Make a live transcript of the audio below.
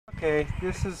Okay,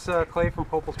 this is Clay from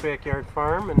Popel's Backyard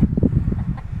Farm,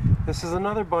 and this is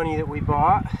another bunny that we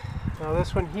bought. Now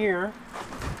this one here,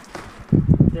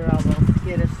 they're all little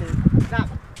skittish. Not,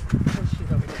 oh,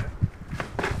 she's over there.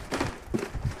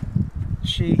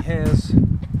 she has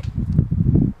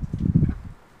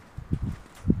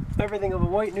everything of a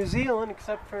white New Zealand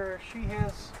except for she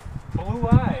has blue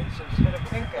eyes instead of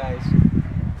pink eyes.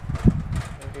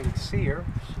 You can see her.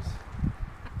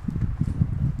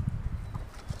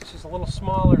 She's a little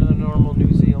smaller than normal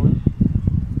New Zealand.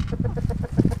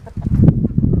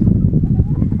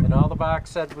 And all the box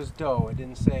said was doe. It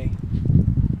didn't say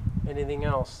anything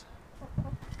else.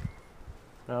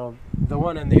 Now, the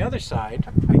one on the other side,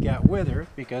 I got with her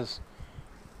because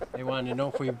they wanted to know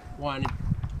if we wanted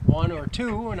one or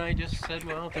two, and I just said,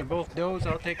 well, if they're both does,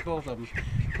 I'll take both of them.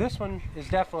 This one is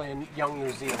definitely a young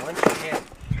New Zealand,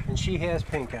 and she has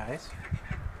pink eyes.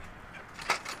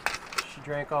 She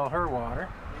drank all her water.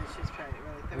 Yeah, she's probably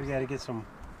really thirsty. We got to get some.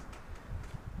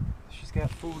 She's got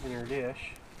food in her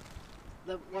dish.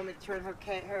 The woman turned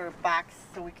her box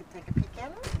so we could take a peek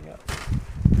at her? Yeah.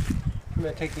 I'm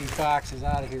going to take these boxes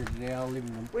out of here today. I'll leave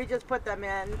them. We just put them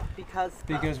in because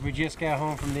We just got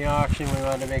home from the auction. We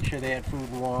wanted to make sure they had food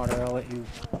and water. I'll let you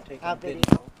take a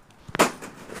video.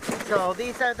 So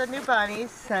these are the new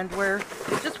bunnies, and we're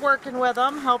just working with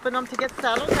them, helping them to get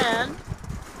settled in.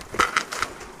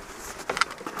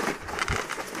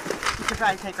 You should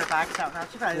probably take her box out now.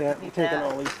 She probably doesn't need taking that.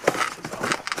 all these boxes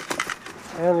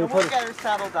out. And we'll get her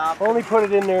settled up. Only put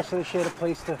it in there so that she had a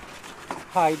place to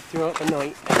hide throughout the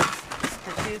night.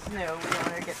 Because she's new, we don't want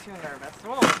her to get too nervous.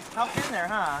 Whoa, it's tough in there,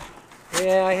 huh?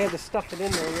 Yeah, I had to stuff it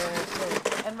in there. Yeah.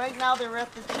 So. And right now they're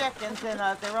with the chickens in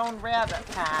their own rabbit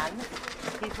pen.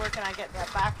 He's working on getting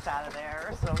that box out of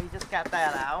there, so he just got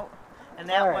that out. And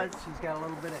that was she's got a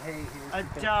little bit of hay here. A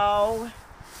doe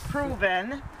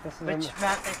proven, which meant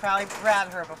they probably bred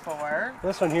her before.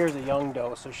 This one here is a young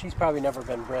doe, so she's probably never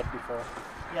been bred before.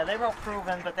 Yeah, they wrote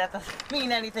proven, but that doesn't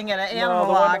mean anything at an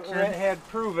animal auction. auction. The one that had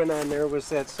proven on there was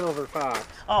that silver fox.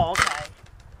 Oh, okay.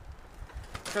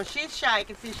 So she's shy. You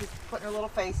can see she's putting her little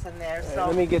face in there. Right, so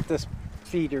let me get this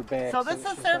feeder back. So this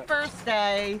is their first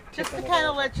day, just to kind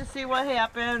of let you see what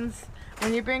happens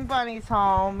when you bring bunnies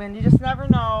home, and you just never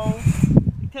know.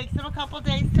 It takes them a couple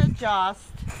days to adjust,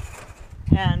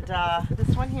 and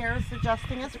this one here is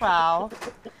adjusting as well.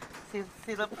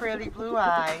 See the pretty blue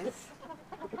eyes.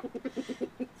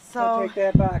 So I'll take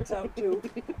that box out too.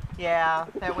 Yeah,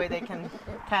 that way they can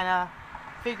kind of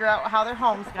figure out how their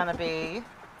home's gonna be.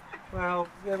 Well,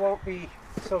 they won't be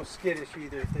so skittish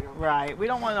either if they don't. Right. We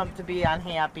don't want them to be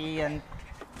unhappy, and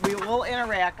we will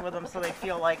interact with them so they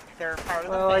feel like they're part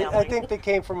of the family. I think they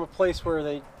came from a place where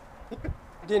they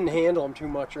didn't handle them too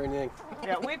much or anything.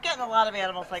 Yeah, we've gotten a lot of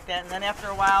animals like that, and then after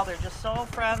a while they're just so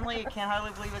friendly you can't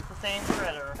hardly believe it's the same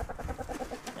critter.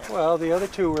 Yeah. Well, the other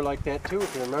two were like that too,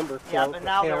 if you remember. Yeah, but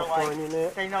now they're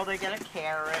like, they know they get a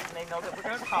carrot, and they know that we're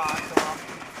going to talk to them.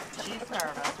 She's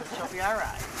nervous, but she'll be all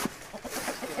right.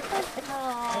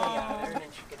 Yeah, and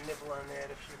then she can nibble on that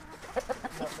if she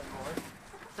nothing more.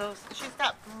 So she's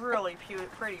got really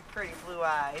pretty blue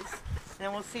eyes.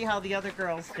 Then we'll see how the other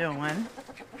girl's doing.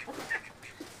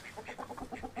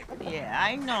 Yeah,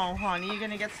 I know, honey. You're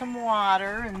gonna get some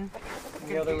water, and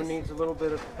the other one needs a little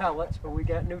bit of pellets, but we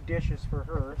got new dishes for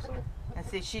her. So. And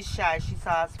see, she's shy. She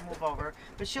saw us move over,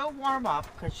 but she'll warm up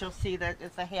because she'll see that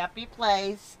it's a happy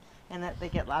place and that they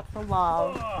get lots of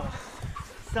love.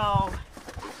 So.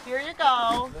 Here you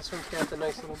go. This one's got the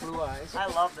nice little blue eyes. I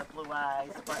love the blue eyes.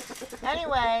 But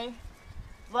anyway,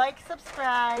 like,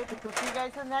 subscribe. We'll see you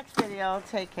guys in the next video.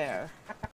 Take care.